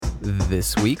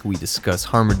This week we discuss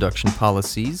harm reduction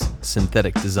policies,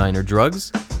 synthetic designer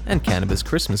drugs, and cannabis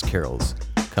Christmas carols.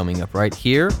 Coming up right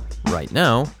here, right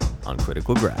now, on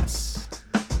Critical Grass.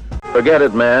 Forget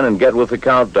it, man, and get with the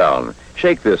countdown.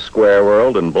 Shake this square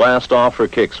world and blast off for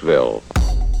Kicksville.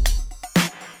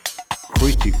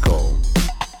 Critical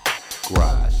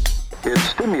Grass. It's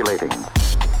stimulating,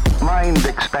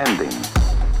 mind-expanding,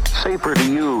 safer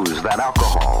to use than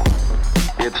alcohol.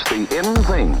 It's the in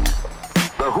thing,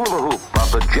 the hula hoop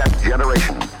of the jet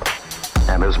generation,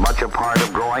 and as much a part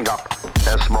of growing up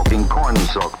as smoking corn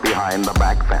silk behind the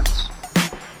back fence.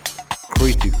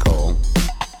 Critical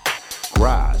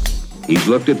Grass. He's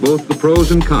looked at both the pros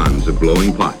and cons of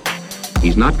blowing pot.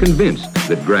 He's not convinced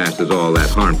that grass is all that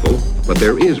harmful, but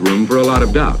there is room for a lot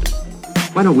of doubt.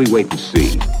 Why don't we wait and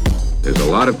see? There's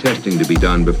a lot of testing to be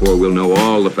done before we'll know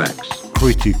all the facts.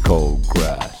 Critical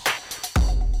Grass.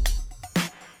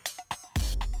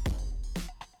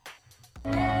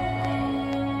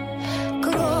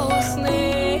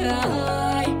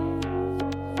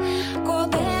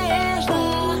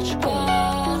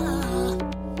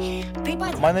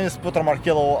 My name is Piotr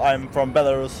Markielo. I'm from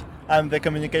Belarus. I'm the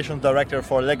communications director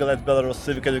for Legalize Belarus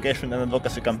Civic Education and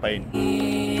Advocacy Campaign.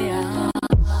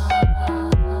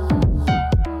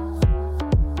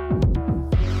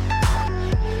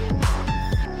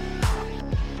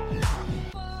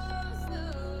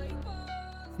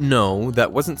 No,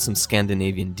 that wasn't some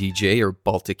Scandinavian DJ or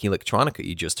Baltic electronica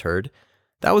you just heard.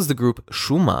 That was the group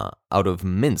Shuma out of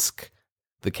Minsk,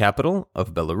 the capital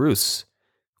of Belarus,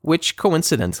 which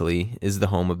coincidentally is the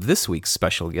home of this week's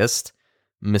special guest,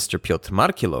 Mr. Piotr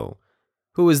Markielo,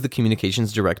 who is the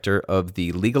communications director of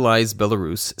the Legalize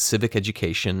Belarus Civic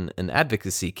Education and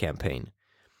Advocacy Campaign.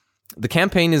 The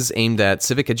campaign is aimed at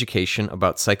civic education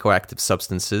about psychoactive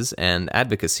substances and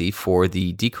advocacy for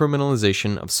the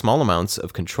decriminalization of small amounts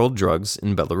of controlled drugs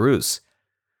in Belarus.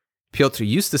 Piotr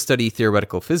used to study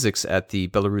theoretical physics at the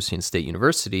Belarusian State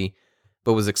University,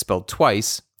 but was expelled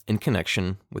twice in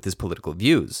connection with his political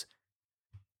views.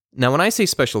 Now, when I say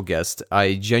special guest,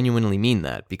 I genuinely mean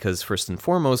that, because first and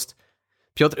foremost,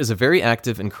 Piotr is a very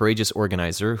active and courageous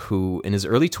organizer who, in his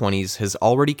early 20s, has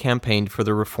already campaigned for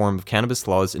the reform of cannabis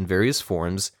laws in various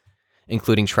forms,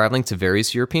 including traveling to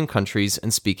various European countries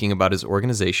and speaking about his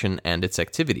organization and its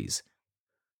activities.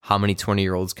 How many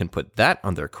 20-year-olds can put that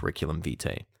on their curriculum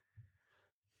vitae?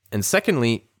 And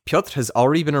secondly, Piotr has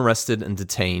already been arrested and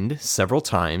detained several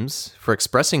times for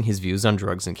expressing his views on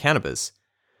drugs and cannabis.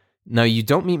 Now, you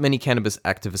don't meet many cannabis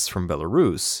activists from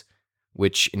Belarus,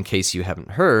 which, in case you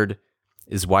haven't heard,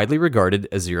 is widely regarded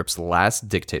as Europe's last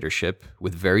dictatorship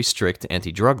with very strict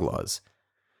anti-drug laws.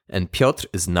 And Piotr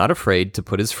is not afraid to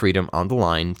put his freedom on the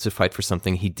line to fight for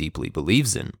something he deeply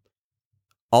believes in.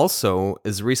 Also,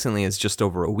 as recently as just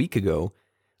over a week ago,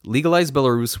 Legalize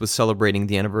Belarus was celebrating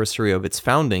the anniversary of its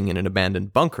founding in an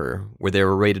abandoned bunker, where they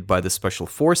were raided by the special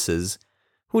forces,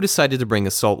 who decided to bring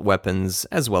assault weapons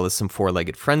as well as some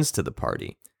four-legged friends to the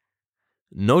party.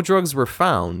 No drugs were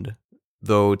found,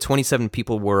 though 27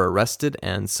 people were arrested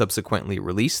and subsequently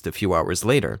released a few hours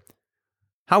later.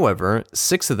 However,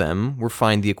 6 of them were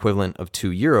fined the equivalent of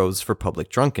 €2 for public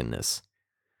drunkenness.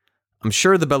 I'm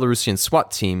sure the Belarusian SWAT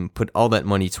team put all that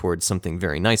money towards something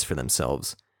very nice for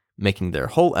themselves, making their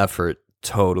whole effort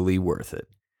totally worth it.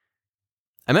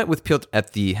 I met with Piotr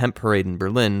at the Hemp Parade in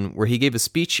Berlin, where he gave a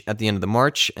speech at the end of the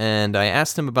march, and I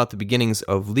asked him about the beginnings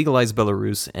of Legalize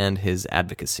Belarus and his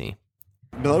advocacy.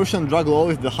 Belarusian drug law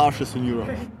is the harshest in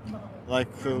Europe.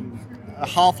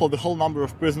 Half of the whole number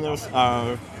of prisoners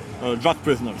are drug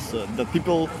prisoners, the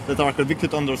people that are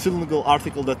convicted under a single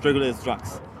article that regulates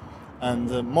drugs. And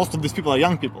most of these people are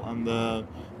young people, and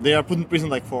they are put in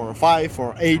prison for 5,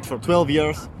 for 8, for 12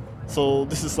 years. So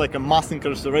this is like a mass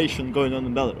incarceration going on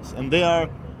in Belarus. And they are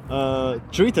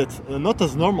treated not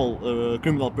as normal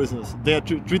criminal prisoners, they are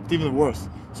treated even worse.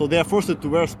 So they are forced to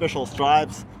wear special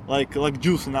stripes like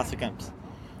Jews in Nazi camps.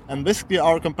 And basically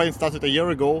our campaign started a year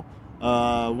ago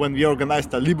when we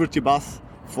organized a Liberty bus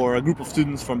for a group of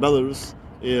students from Belarus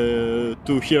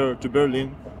to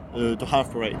Berlin to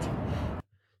Hemp Parade.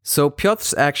 So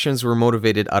Piotr's actions were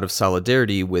motivated out of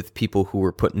solidarity with people who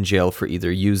were put in jail for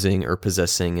either using or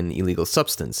possessing an illegal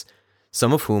substance,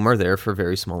 some of whom are there for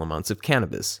very small amounts of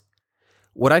cannabis.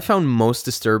 What I found most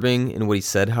disturbing in what he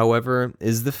said, however,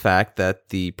 is the fact that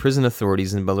the prison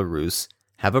authorities in Belarus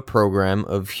have a program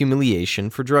of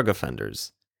humiliation for drug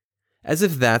offenders. As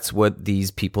if that's what these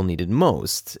people needed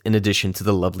most, in addition to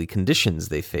the lovely conditions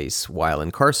they face while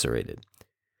incarcerated.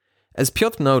 As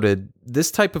Piotr noted,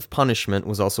 this type of punishment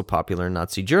was also popular in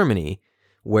Nazi Germany,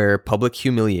 where public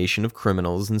humiliation of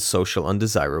criminals and social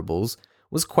undesirables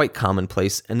was quite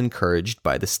commonplace and encouraged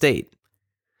by the state.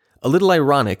 A little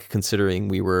ironic considering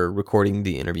we were recording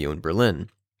the interview in Berlin.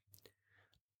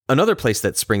 Another place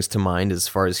that springs to mind as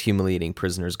far as humiliating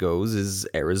prisoners goes is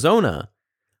Arizona,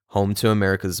 home to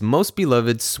America's most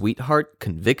beloved sweetheart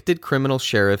convicted criminal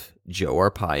sheriff Joe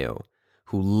Arpaio,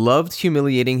 who loved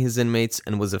humiliating his inmates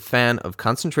and was a fan of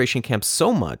concentration camps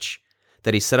so much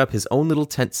that he set up his own little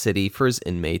tent city for his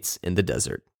inmates in the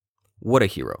desert. What a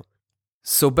hero.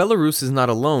 So Belarus is not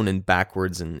alone in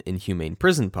backwards and inhumane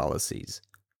prison policies.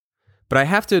 But I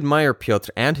have to admire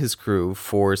Pyotr and his crew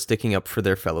for sticking up for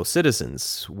their fellow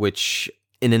citizens, which,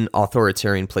 in an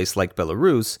authoritarian place like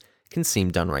Belarus, can seem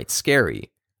downright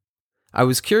scary. I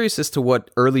was curious as to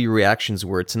what early reactions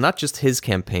were to not just his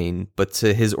campaign, but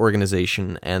to his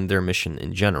organization and their mission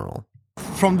in general.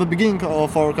 From the beginning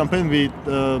of our campaign, we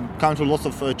encountered lots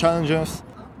of challenges.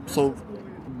 So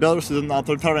Belarus is an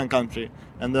authoritarian country,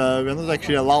 and we're not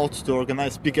actually allowed to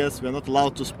organize pickets. We're not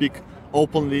allowed to speak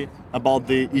openly about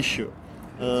the issue.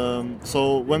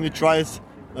 So when we tried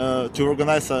to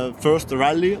organize a first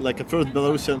rally, like a first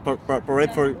Belarusian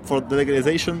parade for the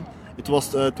legalization, it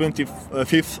was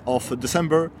 25th of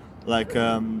December, like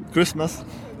Christmas,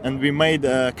 and we made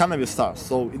cannabis stars.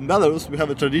 So in Belarus we have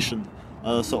a tradition.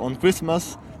 So on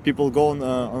Christmas, people go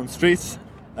on streets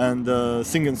and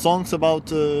singing songs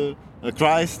about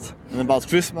Christ and about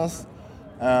Christmas,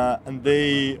 and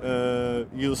they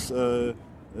use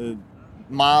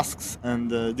masks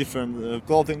and different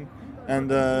clothing, and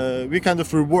we kind of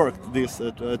reworked this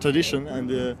tradition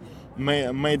and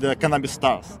made cannabis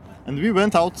stars. And we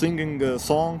went out singing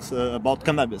songs about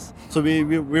cannabis. So we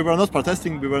were not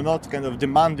protesting, we were not kind of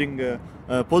demanding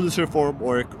policy reform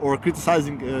or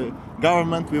criticizing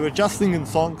government. We were just singing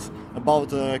songs about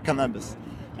cannabis.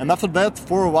 And after that,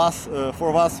 four of us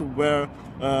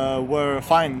were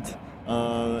fined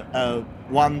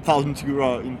 1,000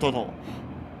 euro in total.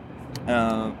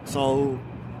 So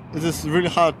it is really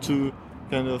hard to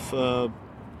kind of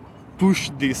push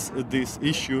this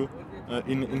issue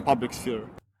in public sphere.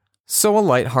 So a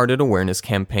lighthearted awareness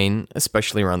campaign,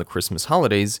 especially around the Christmas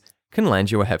holidays, can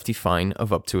land you a hefty fine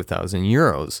of up to 1,000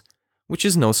 euros, which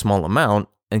is no small amount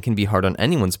and can be hard on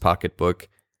anyone's pocketbook,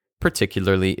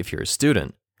 particularly if you're a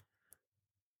student.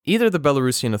 Either the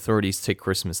Belarusian authorities take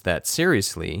Christmas that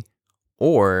seriously,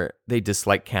 or they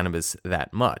dislike cannabis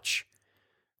that much.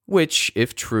 Which,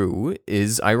 if true,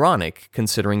 is ironic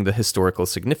considering the historical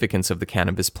significance of the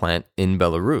cannabis plant in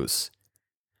Belarus.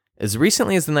 As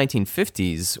recently as the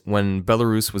 1950s, when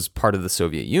Belarus was part of the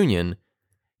Soviet Union,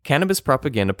 cannabis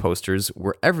propaganda posters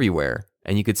were everywhere,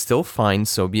 and you could still find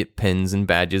Soviet pins and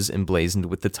badges emblazoned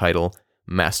with the title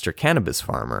Master Cannabis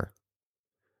Farmer.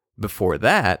 Before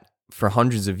that, for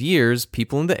hundreds of years,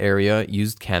 people in the area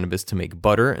used cannabis to make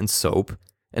butter and soap,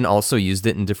 and also used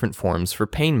it in different forms for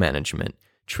pain management,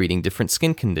 treating different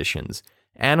skin conditions,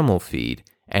 animal feed,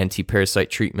 anti-parasite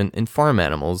treatment in farm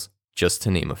animals, just to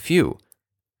name a few.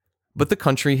 But the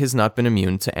country has not been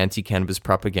immune to anti-cannabis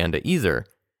propaganda either,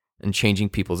 and changing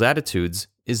people's attitudes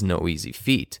is no easy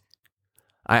feat.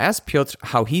 I asked Pyotr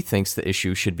how he thinks the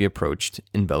issue should be approached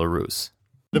in Belarus.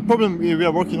 The problem we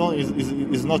are working on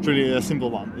is not really a simple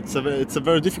one. It's a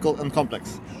very difficult and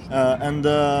complex, and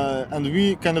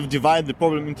we kind of divide the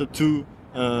problem into two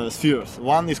spheres.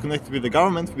 One is connected with the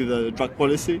government, with the drug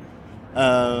policy,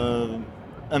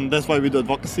 and that's why we do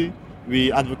advocacy.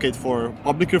 We advocate for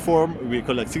public reform, we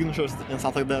collect signatures and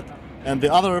stuff like that. And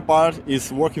the other part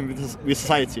is working with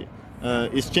society,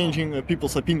 is changing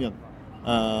people's opinion.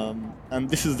 And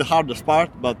this is the hardest part,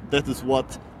 but that is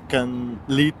what can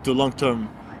lead to long-term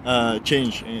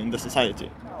change in the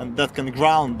society. And that can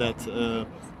ground that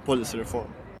policy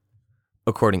reform.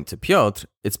 According to Pyotr,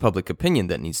 it's public opinion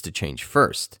that needs to change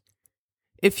first.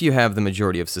 If you have the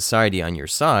majority of society on your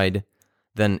side,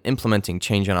 then implementing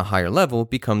change on a higher level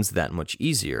becomes that much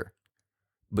easier.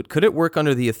 But could it work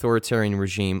under the authoritarian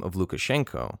regime of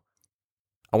Lukashenko?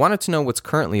 I wanted to know what's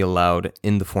currently allowed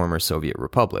in the former Soviet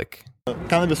Republic.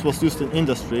 Cannabis was used in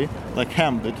industry, like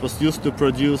hemp. It was used to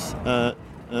produce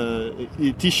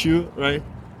tissue, right?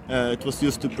 It was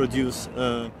used to produce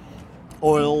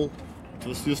oil. It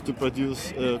was used to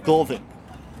produce clothing.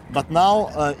 But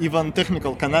now, even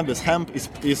technical cannabis, hemp,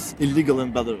 is illegal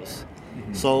in Belarus.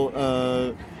 Mm-hmm.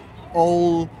 So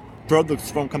all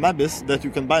products from cannabis that you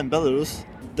can buy in Belarus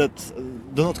that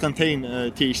do not contain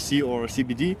THC or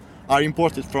CBD are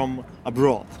imported from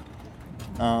abroad.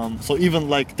 So even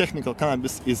like technical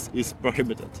cannabis is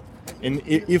prohibited. And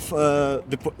if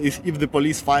the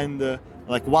police find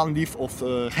like one leaf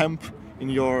of hemp in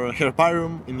your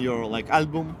herbarium, in your like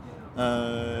album,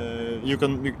 you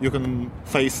can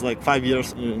face like 5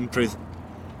 years in prison.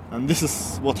 And this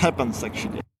is what happens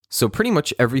actually. So pretty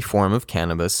much every form of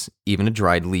cannabis, even a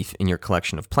dried leaf in your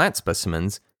collection of plant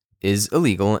specimens, is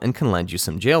illegal and can land you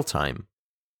some jail time.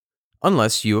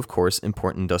 Unless you, of course,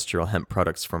 import industrial hemp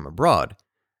products from abroad.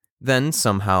 Then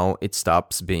somehow it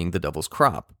stops being the devil's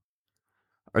crop.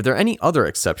 Are there any other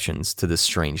exceptions to this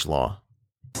strange law?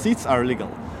 Seeds are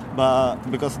legal, but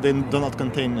because they do not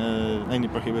contain any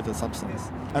prohibited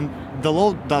substance. And the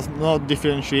law does not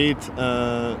differentiate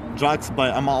drugs by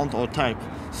amount or type.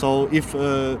 So if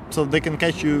so they can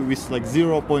catch you with like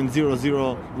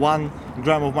 0.001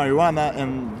 gram of marijuana,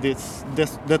 and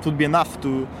that would be enough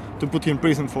to put you in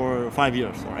prison for 5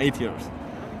 years or 8 years.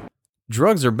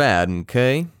 Drugs are bad,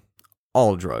 okay?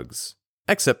 All drugs.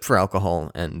 Except for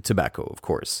alcohol and tobacco, of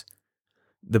course.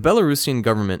 The Belarusian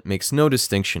government makes no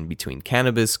distinction between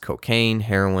cannabis, cocaine,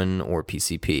 heroin, or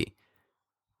PCP.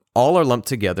 All are lumped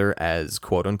together as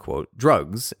quote-unquote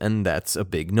drugs, and that's a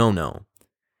big no-no.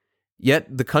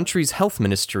 Yet, the country's health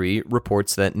ministry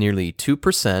reports that nearly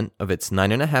 2% of its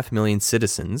 9.5 million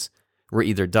citizens were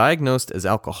either diagnosed as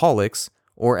alcoholics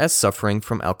or as suffering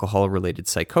from alcohol-related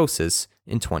psychosis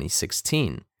in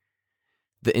 2016.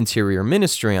 The Interior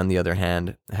Ministry, on the other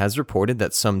hand, has reported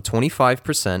that some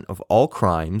 25% of all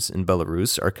crimes in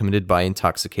Belarus are committed by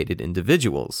intoxicated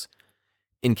individuals.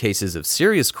 In cases of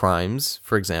serious crimes,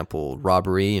 for example,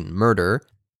 robbery and murder,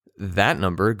 that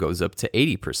number goes up to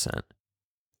 80%.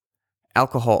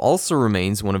 Alcohol also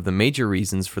remains one of the major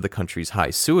reasons for the country's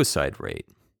high suicide rate.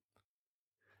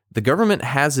 The government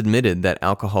has admitted that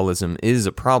alcoholism is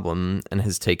a problem and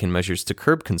has taken measures to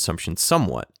curb consumption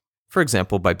somewhat. For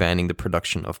example, by banning the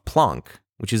production of plonk,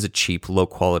 which is a cheap,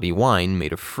 low-quality wine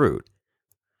made of fruit.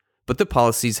 But the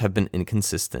policies have been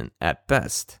inconsistent at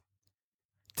best.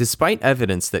 Despite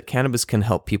evidence that cannabis can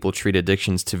help people treat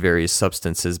addictions to various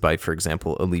substances by, for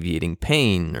example, alleviating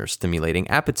pain or stimulating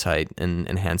appetite and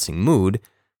enhancing mood,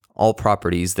 all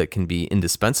properties that can be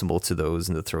indispensable to those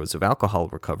in the throes of alcohol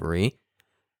recovery,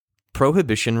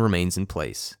 prohibition remains in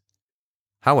place.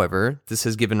 However, this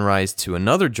has given rise to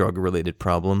another drug-related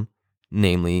problem,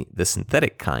 namely the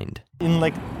synthetic kind. In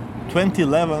like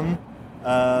 2011,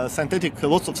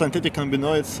 lots of synthetic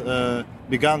cannabinoids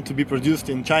began to be produced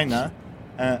in China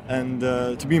and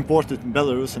to be imported in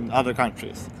Belarus and other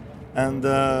countries. And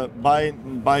by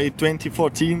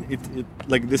 2014,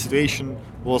 like the situation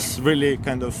was really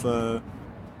kind of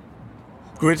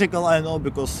critical. I know,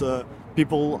 because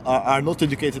people are not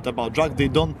educated about drugs. They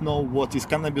don't know what is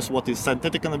cannabis, what is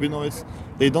synthetic cannabinoids.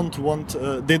 They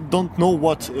don't know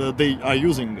what they are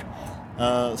using.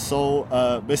 So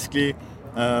basically,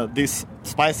 these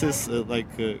spices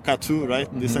like K2,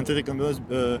 right? The synthetic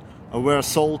cannabinoids were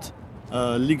sold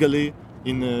legally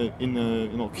in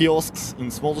kiosks, in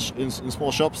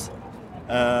small shops,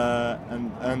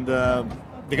 and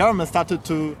the government started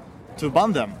to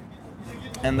ban them.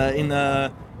 And in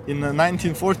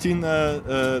 1914,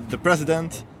 the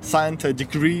president signed a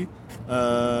decree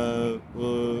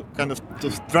kind of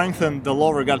to strengthen the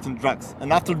law regarding drugs.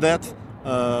 And after that,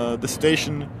 the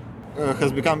situation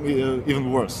has become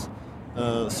even worse.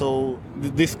 So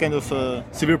this kind of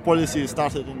severe policy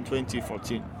started in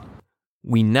 2014.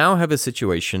 We now have a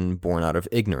situation born out of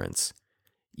ignorance.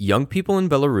 Young people in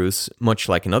Belarus, much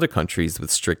like in other countries with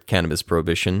strict cannabis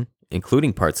prohibition,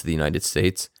 including parts of the United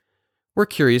States, were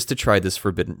curious to try this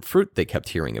forbidden fruit they kept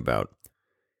hearing about.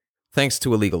 Thanks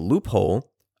to a legal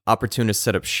loophole, opportunists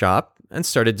set up shop and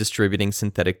started distributing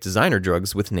synthetic designer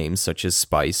drugs with names such as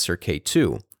Spice or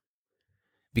K2.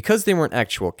 Because they weren't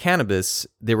actual cannabis,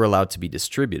 they were allowed to be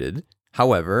distributed.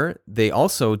 However, they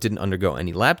also didn't undergo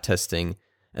any lab testing,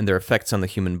 and their effects on the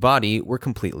human body were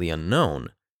completely unknown.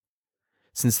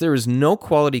 Since there is no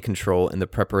quality control in the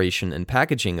preparation and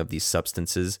packaging of these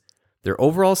substances, their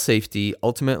overall safety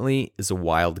ultimately is a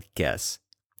wild guess.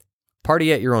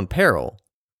 Party at your own peril,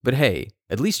 but hey,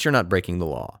 at least you're not breaking the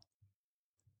law.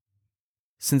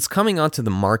 Since coming onto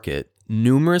the market,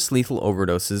 numerous lethal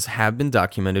overdoses have been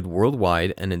documented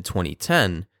worldwide, and in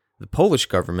 2010, the Polish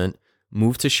government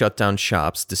moved to shut down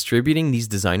shops distributing these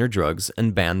designer drugs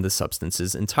and ban the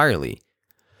substances entirely,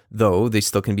 though they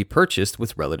still can be purchased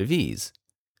with relative ease.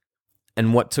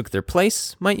 And what took their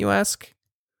place, might you ask?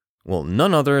 Well,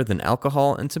 none other than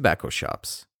alcohol and tobacco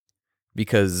shops.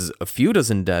 Because a few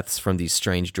dozen deaths from these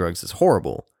strange drugs is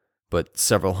horrible, but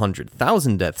several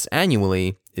 100,000 deaths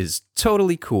annually is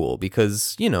totally cool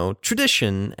because,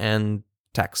 tradition and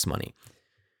tax money.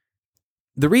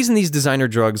 The reason these designer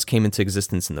drugs came into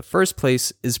existence in the first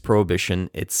place is prohibition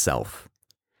itself.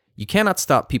 You cannot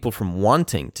stop people from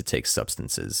wanting to take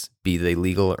substances, be they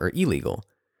legal or illegal.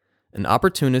 And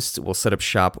opportunists will set up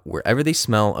shop wherever they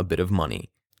smell a bit of money.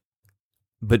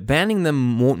 But banning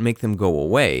them won't make them go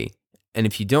away, and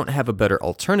if you don't have a better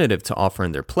alternative to offer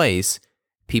in their place,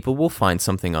 people will find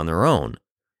something on their own,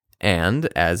 and,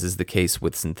 as is the case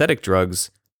with synthetic drugs,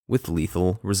 with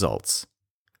lethal results.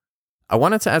 I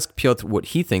wanted to ask Piotr what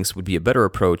he thinks would be a better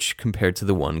approach compared to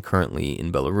the one currently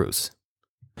in Belarus.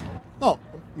 No,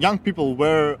 young people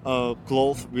wear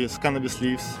clothes with cannabis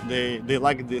leaves. They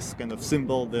like this kind of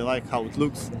symbol. They like how it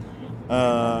looks.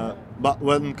 But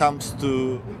when it comes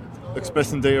to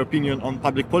expressing their opinion on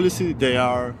public policy, they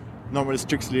are normally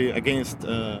strictly against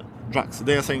drugs.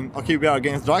 They are saying, okay, we are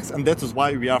against drugs, and that is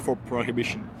why we are for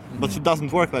prohibition. But it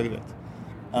doesn't work like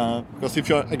that. Because if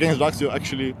you are against drugs, you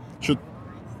actually should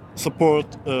support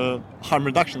harm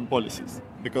reduction policies,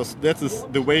 because that is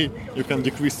the way you can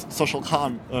decrease social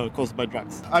harm caused by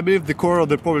drugs. I believe the core of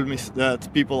the problem is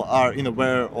that people are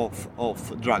unaware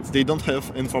of drugs. They don't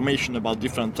have information about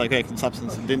different psychoactive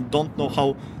substances. They don't know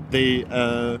how they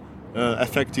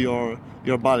affect your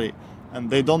body, and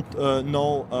they don't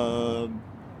know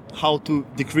how to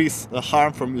decrease the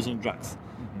harm from using drugs.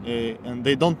 And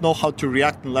they don't know how to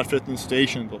react in life-threatening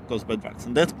situations caused by drugs,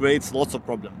 and that creates lots of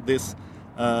problems.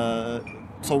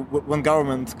 So when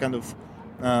government kind of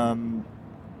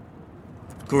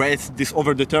creates this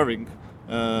over-deterring,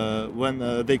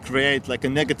 when they create like a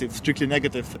negative, strictly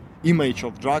negative image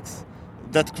of drugs,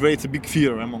 that creates a big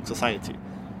fear among society,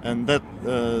 and that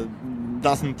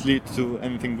doesn't lead to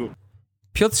anything good.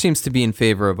 Piotr seems to be in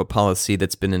favor of a policy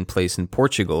that's been in place in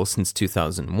Portugal since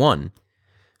 2001.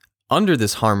 Under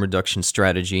this harm reduction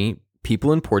strategy,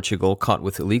 people in Portugal caught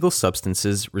with illegal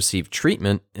substances receive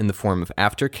treatment in the form of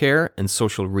aftercare and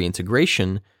social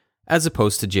reintegration, as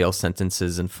opposed to jail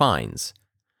sentences and fines.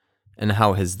 And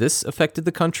how has this affected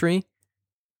the country?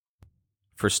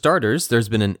 For starters, there's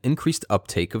been an increased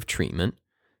uptake of treatment,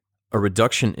 a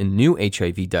reduction in new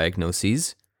HIV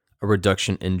diagnoses, a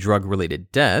reduction in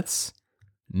drug-related deaths,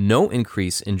 no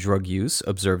increase in drug use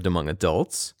observed among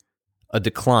adults, a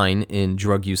decline in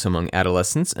drug use among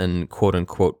adolescents and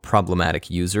quote-unquote problematic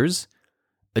users,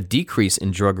 a decrease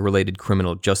in drug-related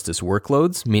criminal justice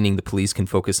workloads, meaning the police can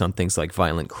focus on things like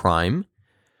violent crime,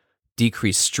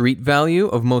 decreased street value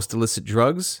of most illicit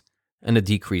drugs, and a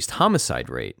decreased homicide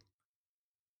rate.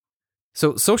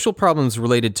 So social problems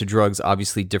related to drugs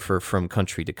obviously differ from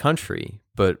country to country,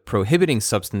 but prohibiting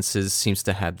substances seems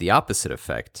to have the opposite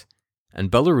effect, and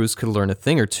Belarus could learn a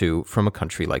thing or two from a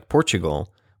country like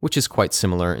Portugal, which is quite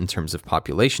similar in terms of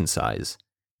population size.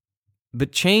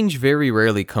 But change very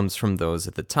rarely comes from those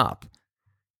at the top.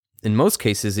 In most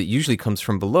cases, it usually comes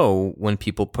from below when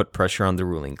people put pressure on the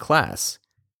ruling class.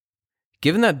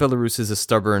 Given that Belarus is a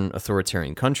stubborn,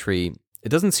 authoritarian country, it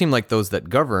doesn't seem like those that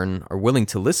govern are willing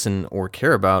to listen or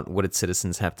care about what its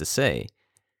citizens have to say.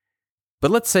 But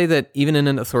let's say that even in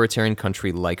an authoritarian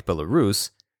country like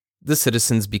Belarus, the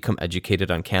citizens become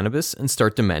educated on cannabis and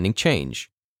start demanding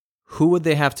change. Who would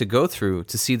they have to go through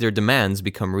to see their demands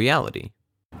become reality?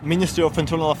 Ministry of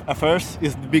Internal Affairs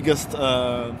is the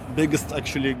biggest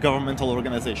actually governmental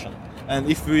organization. And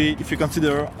if we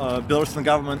consider Belarusian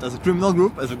government as a criminal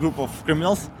group, as a group of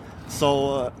criminals,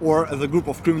 or as a group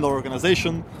of criminal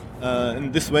organization,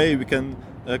 in this way we can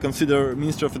consider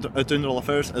Ministry of Internal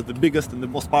Affairs as the biggest and the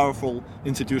most powerful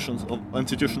institution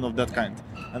of that kind.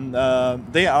 And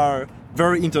they are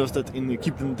very interested in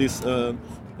keeping this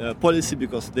policy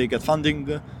because they get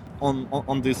funding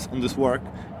on this work,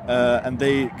 and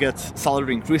they get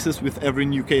salary increases with every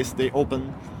new case they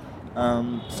open.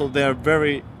 So they are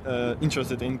very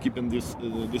interested in keeping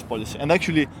this policy. And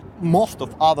actually, most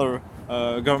of other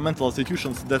governmental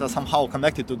institutions that are somehow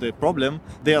connected to the problem,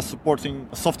 they are supporting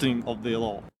a softening of the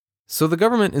law. So the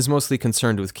government is mostly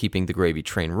concerned with keeping the gravy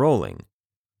train rolling.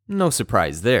 No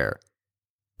surprise there.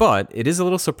 But it is a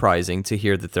little surprising to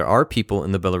hear that there are people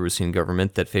in the Belarusian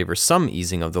government that favor some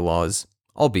easing of the laws,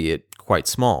 albeit quite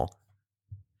small.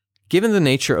 Given the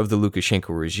nature of the Lukashenko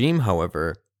regime,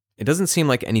 however, it doesn't seem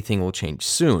like anything will change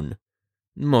soon,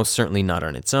 most certainly not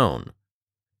on its own.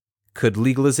 Could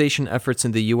legalization efforts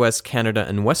in the US, Canada,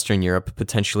 and Western Europe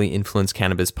potentially influence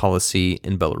cannabis policy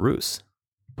in Belarus?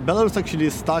 Belarus actually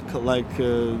is stuck like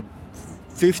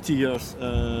 50 years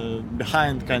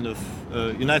behind kind of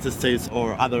United States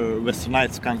or other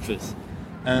westernized countries.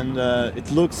 And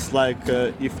it looks like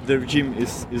if the regime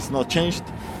is not changed,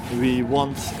 we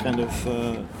won't kind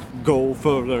of go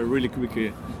further really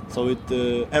quickly. So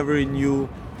every new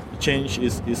change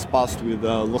is passed with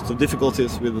lots of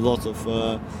difficulties, with lots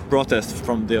of protests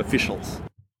from the officials.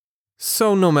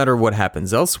 So no matter what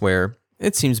happens elsewhere,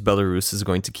 it seems Belarus is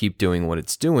going to keep doing what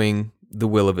it's doing, the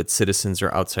will of its citizens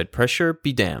or outside pressure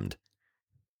be damned.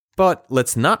 But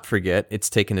let's not forget it's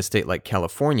taken a state like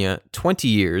California 20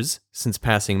 years since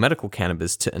passing medical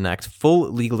cannabis to enact full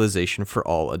legalization for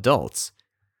all adults.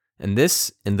 And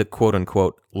this in the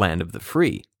quote-unquote land of the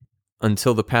free.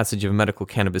 Until the passage of medical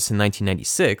cannabis in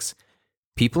 1996,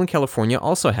 people in California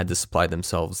also had to supply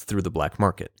themselves through the black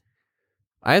market.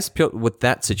 I asked Piotr what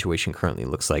that situation currently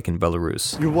looks like in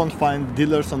Belarus. You won't find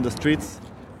dealers on the streets.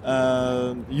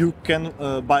 You can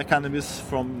buy cannabis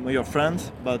from your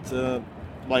friends, but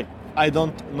I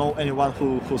don't know anyone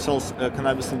who sells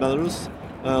cannabis in Belarus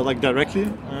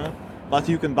directly. But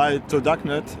you can buy it through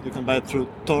darknet. You can buy it through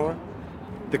Tor.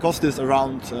 The cost is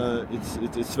around.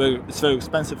 It's very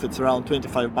expensive. It's around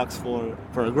 $25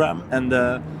 for a gram. And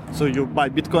so you buy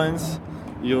bitcoins.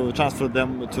 You transfer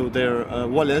them to their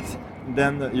wallet.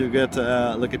 Then you get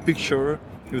a picture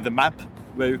with a map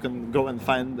where you can go and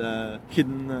find a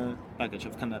hidden package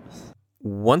of cannabis.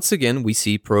 Once again, we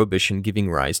see prohibition giving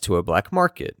rise to a black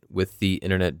market, with the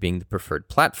internet being the preferred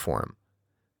platform.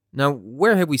 Now,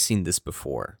 where have we seen this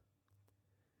before?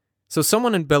 So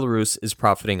someone in Belarus is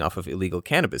profiting off of illegal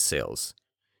cannabis sales.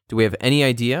 Do we have any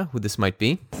idea who this might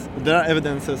be? There are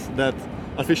evidences that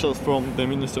officials from the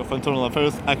Ministry of Internal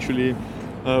Affairs actually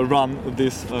run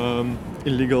these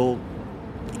illegal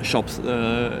shops,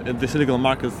 these illegal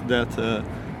markets that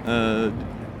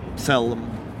sell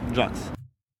drugs.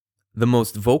 The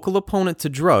most vocal opponent to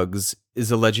drugs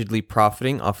is allegedly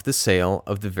profiting off the sale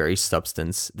of the very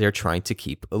substance they're trying to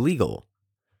keep illegal.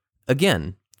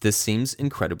 Again, this seems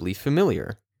incredibly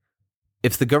familiar.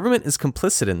 If the government is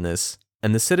complicit in this,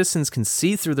 and the citizens can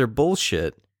see through their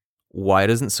bullshit, why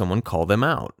doesn't someone call them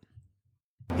out?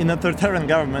 In authoritarian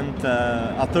government,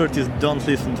 authorities don't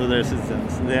listen to their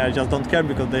citizens. They just don't care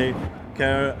because they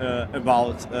care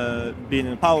about being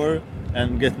in power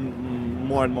and getting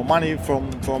more and more money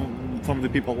from the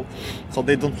people, so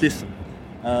they don't listen.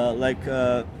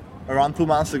 Around 2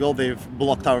 months ago, they've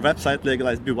blocked our website,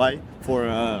 Legalized BY, for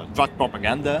drug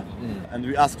propaganda. And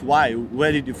we asked why,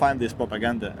 where did you find this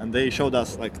propaganda? And they showed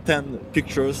us 10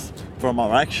 pictures from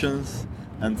our actions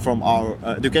and from our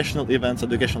educational events,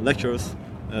 educational lectures,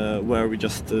 where we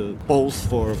just pose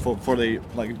for the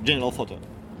general photo.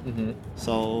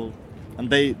 So, and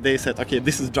they said, okay,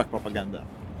 this is drug propaganda.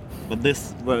 But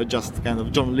these were just kind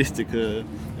of journalistic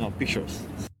pictures.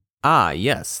 Ah,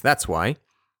 yes, that's why.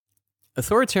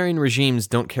 Authoritarian regimes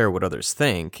don't care what others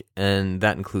think, and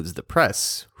that includes the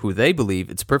press, who they believe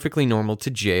it's perfectly normal to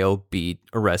jail, beat,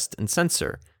 arrest, and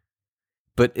censor.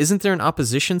 But isn't there an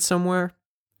opposition somewhere?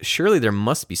 Surely there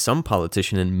must be some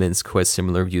politician in Minsk who has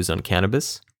similar views on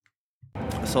cannabis.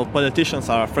 So politicians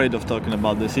are afraid of talking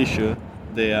about this issue.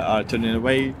 They are turning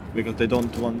away because they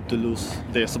don't want to lose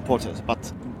their supporters.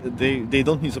 But they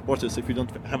don't need supporters if you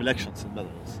don't have elections in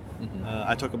Belarus.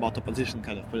 I talk about opposition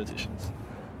kind of politicians.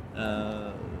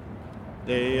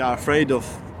 They are afraid of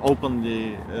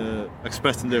openly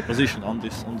expressing their position on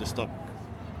this topic.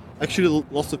 Actually,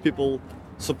 lots of people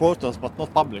support us, but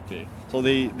not publicly. So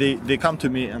they come to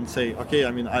me and say, okay,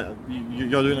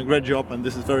 you're doing a great job, and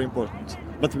this is very important.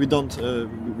 But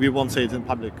we won't say it in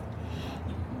public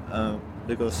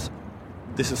because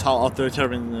this is how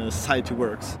authoritarian society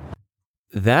works.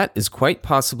 That is quite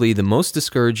possibly the most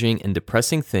discouraging and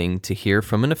depressing thing to hear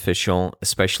from an official,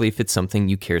 especially if it's something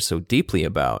you care so deeply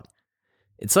about.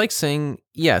 It's like saying,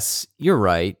 yes, you're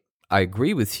right, I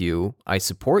agree with you, I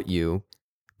support you,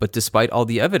 but despite all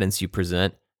the evidence you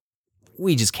present,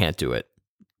 we just can't do it.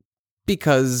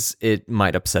 Because it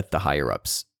might upset the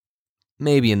higher-ups.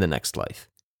 Maybe in the next life.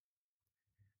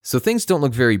 So things don't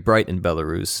look very bright in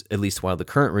Belarus, at least while the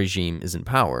current regime is in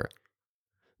power.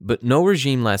 But no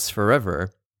regime lasts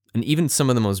forever, and even some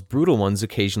of the most brutal ones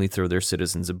occasionally throw their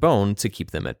citizens a bone to keep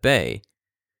them at bay.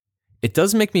 It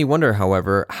does make me wonder,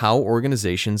 however, how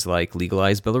organizations like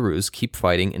Legalize Belarus keep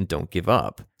fighting and don't give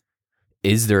up.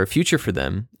 Is there a future for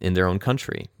them in their own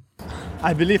country?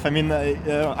 I believe.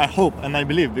 I hope and I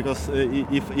believe, because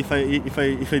if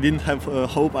I didn't have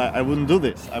hope, I wouldn't do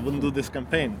this. I wouldn't do this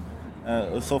campaign.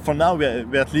 So for now, we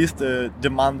at least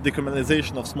demand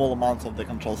decriminalization of small amounts of the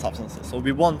controlled substances. So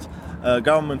we want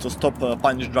government to stop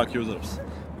punish drug users,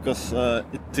 because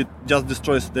it just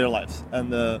destroys their lives.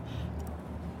 And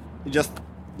just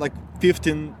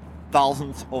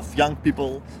 15,000 of young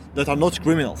people that are not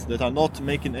criminals, that are not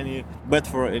making any bad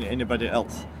for anybody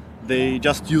else. They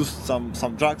just used some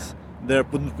drugs. They're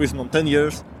put in prison on 10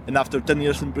 years, and after 10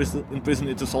 years in prison,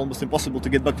 it is almost impossible to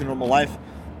get back to normal life.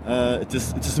 It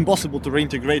is impossible to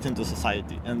reintegrate into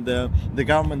society, and the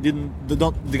government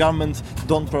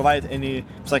don't provide any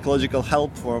psychological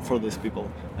help for these people,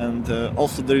 and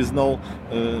also there is no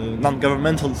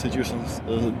non-governmental institutions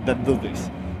that do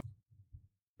this.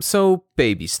 So,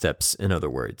 baby steps, in other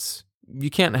words. You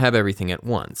can't have everything at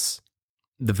once.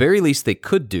 The very least they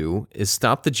could do is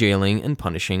stop the jailing and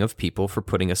punishing of people for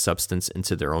putting a substance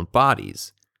into their own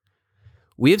bodies.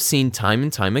 We have seen time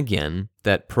and time again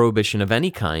that prohibition of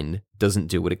any kind doesn't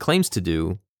do what it claims to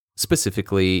do,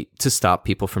 specifically to stop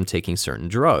people from taking certain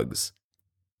drugs.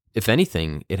 If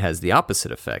anything, it has the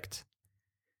opposite effect.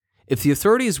 If the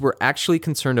authorities were actually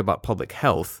concerned about public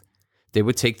health, they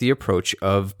would take the approach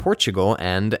of Portugal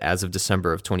and, as of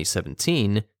December of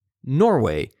 2017,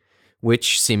 Norway,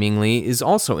 which seemingly is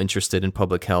also interested in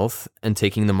public health and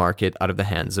taking the market out of the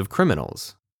hands of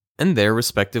criminals. And their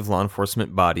respective law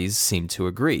enforcement bodies seem to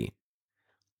agree.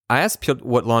 I asked Piotr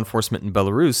what law enforcement in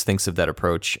Belarus thinks of that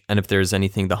approach, and if there is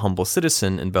anything the humble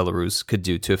citizen in Belarus could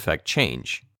do to effect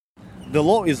change. The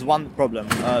law is one problem.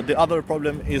 The other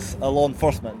problem is law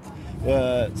enforcement.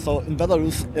 So in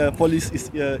Belarus, police is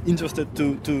interested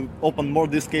to open more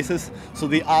these cases. So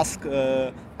they ask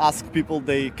people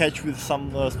they catch with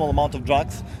some small amount of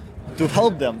drugs to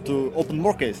help them to open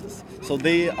more cases. So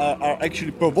they are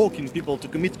actually provoking people to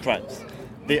commit crimes.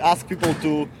 They ask people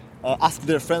to ask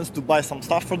their friends to buy some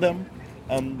stuff for them,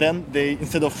 and then they,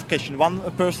 instead of catching one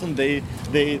person, they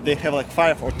have like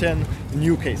 5 or 10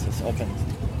 new cases opened.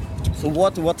 So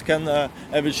what can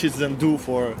average citizen do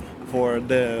for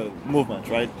the movement,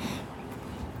 right?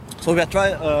 So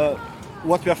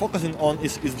what we are focusing on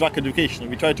is drug education.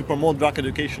 We try to promote drug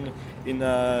education in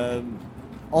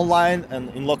online and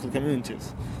in local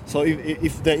communities. So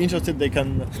if they're interested, they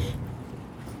can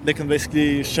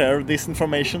basically share this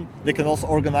information. They can also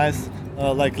organize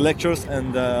like lectures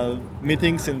and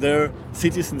meetings in their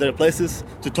cities, in their places,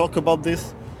 to talk about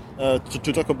this,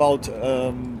 to talk about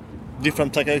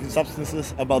different psychoactive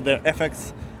substances, about their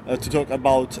effects, to talk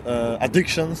about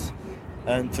addictions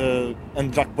and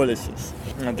drug policies.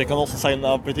 And they can also sign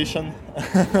a petition.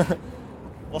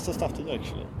 Lots of stuff to do,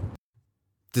 actually.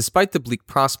 Despite the bleak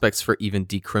prospects for even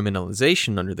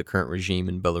decriminalization under the current regime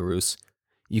in Belarus,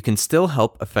 you can still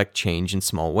help affect change in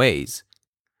small ways.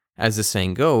 As the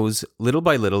saying goes, little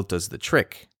by little does the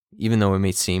trick, even though it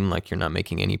may seem like you're not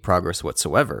making any progress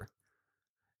whatsoever.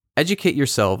 Educate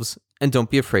yourselves, and don't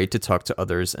be afraid to talk to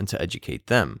others and to educate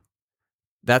them.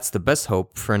 That's the best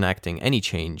hope for enacting any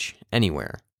change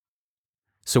anywhere.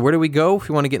 So where do we go if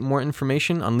we want to get more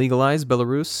information on Legalize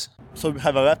Belarus? So we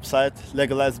have a website,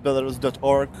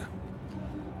 legalizebelarus.org,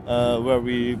 where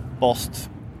we post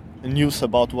news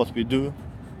about what we do,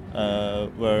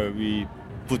 where we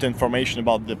put information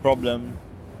about the problem.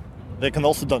 They can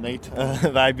also donate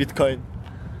via Bitcoin.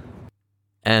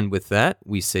 And with that,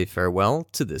 we say farewell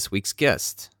to this week's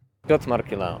guest. Piotr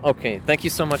Markilau. Okay, thank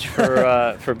you so much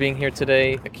for being here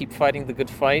today. Keep fighting the good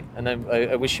fight, and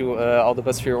I wish you all the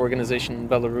best for your organization in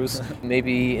Belarus.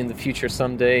 Maybe in the future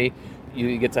someday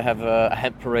you get to have a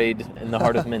hemp parade in the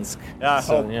heart of Minsk.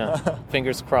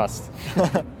 Fingers crossed.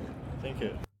 Thank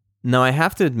you. Now, I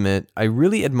have to admit, I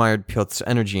really admired Piotr's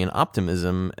energy and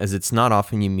optimism, as it's not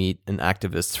often you meet an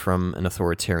activist from an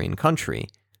authoritarian country.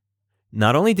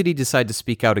 Not only did he decide to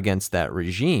speak out against that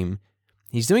regime,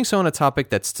 he's doing so on a topic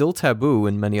that's still taboo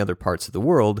in many other parts of the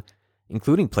world,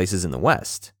 including places in the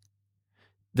West.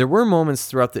 There were moments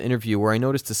throughout the interview where I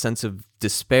noticed a sense of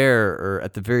despair, or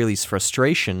at the very least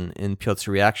frustration, in Piotr's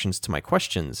reactions to my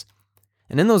questions.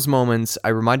 And in those moments, I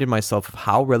reminded myself of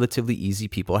how relatively easy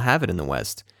people have it in the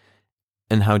West,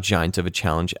 and how giant of a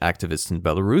challenge activists in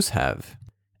Belarus have.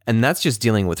 And that's just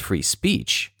dealing with free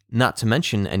speech, not to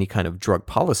mention any kind of drug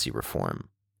policy reform.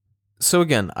 So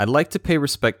again, I'd like to pay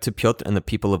respect to Piotr and the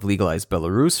people of Legalize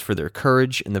Belarus for their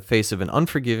courage in the face of an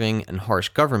unforgiving and harsh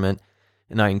government,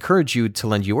 and I encourage you to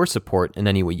lend your support in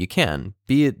any way you can,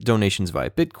 be it donations via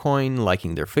Bitcoin,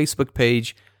 liking their Facebook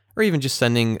page, or even just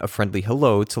sending a friendly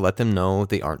hello to let them know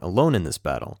they aren't alone in this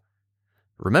battle.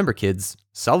 Remember, kids,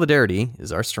 solidarity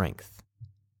is our strength.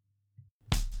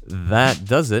 That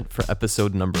does it for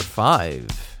episode number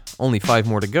 5. Only 5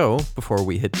 more to go before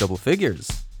we hit double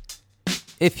figures.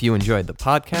 If you enjoyed the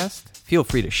podcast, feel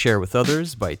free to share with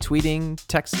others by tweeting,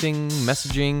 texting,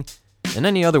 messaging, and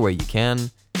any other way you can.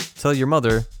 Tell your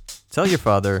mother, tell your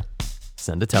father,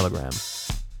 send a telegram.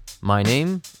 My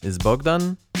name is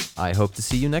Bogdan. I hope to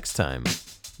see you next time.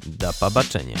 Do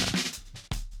powodzenia.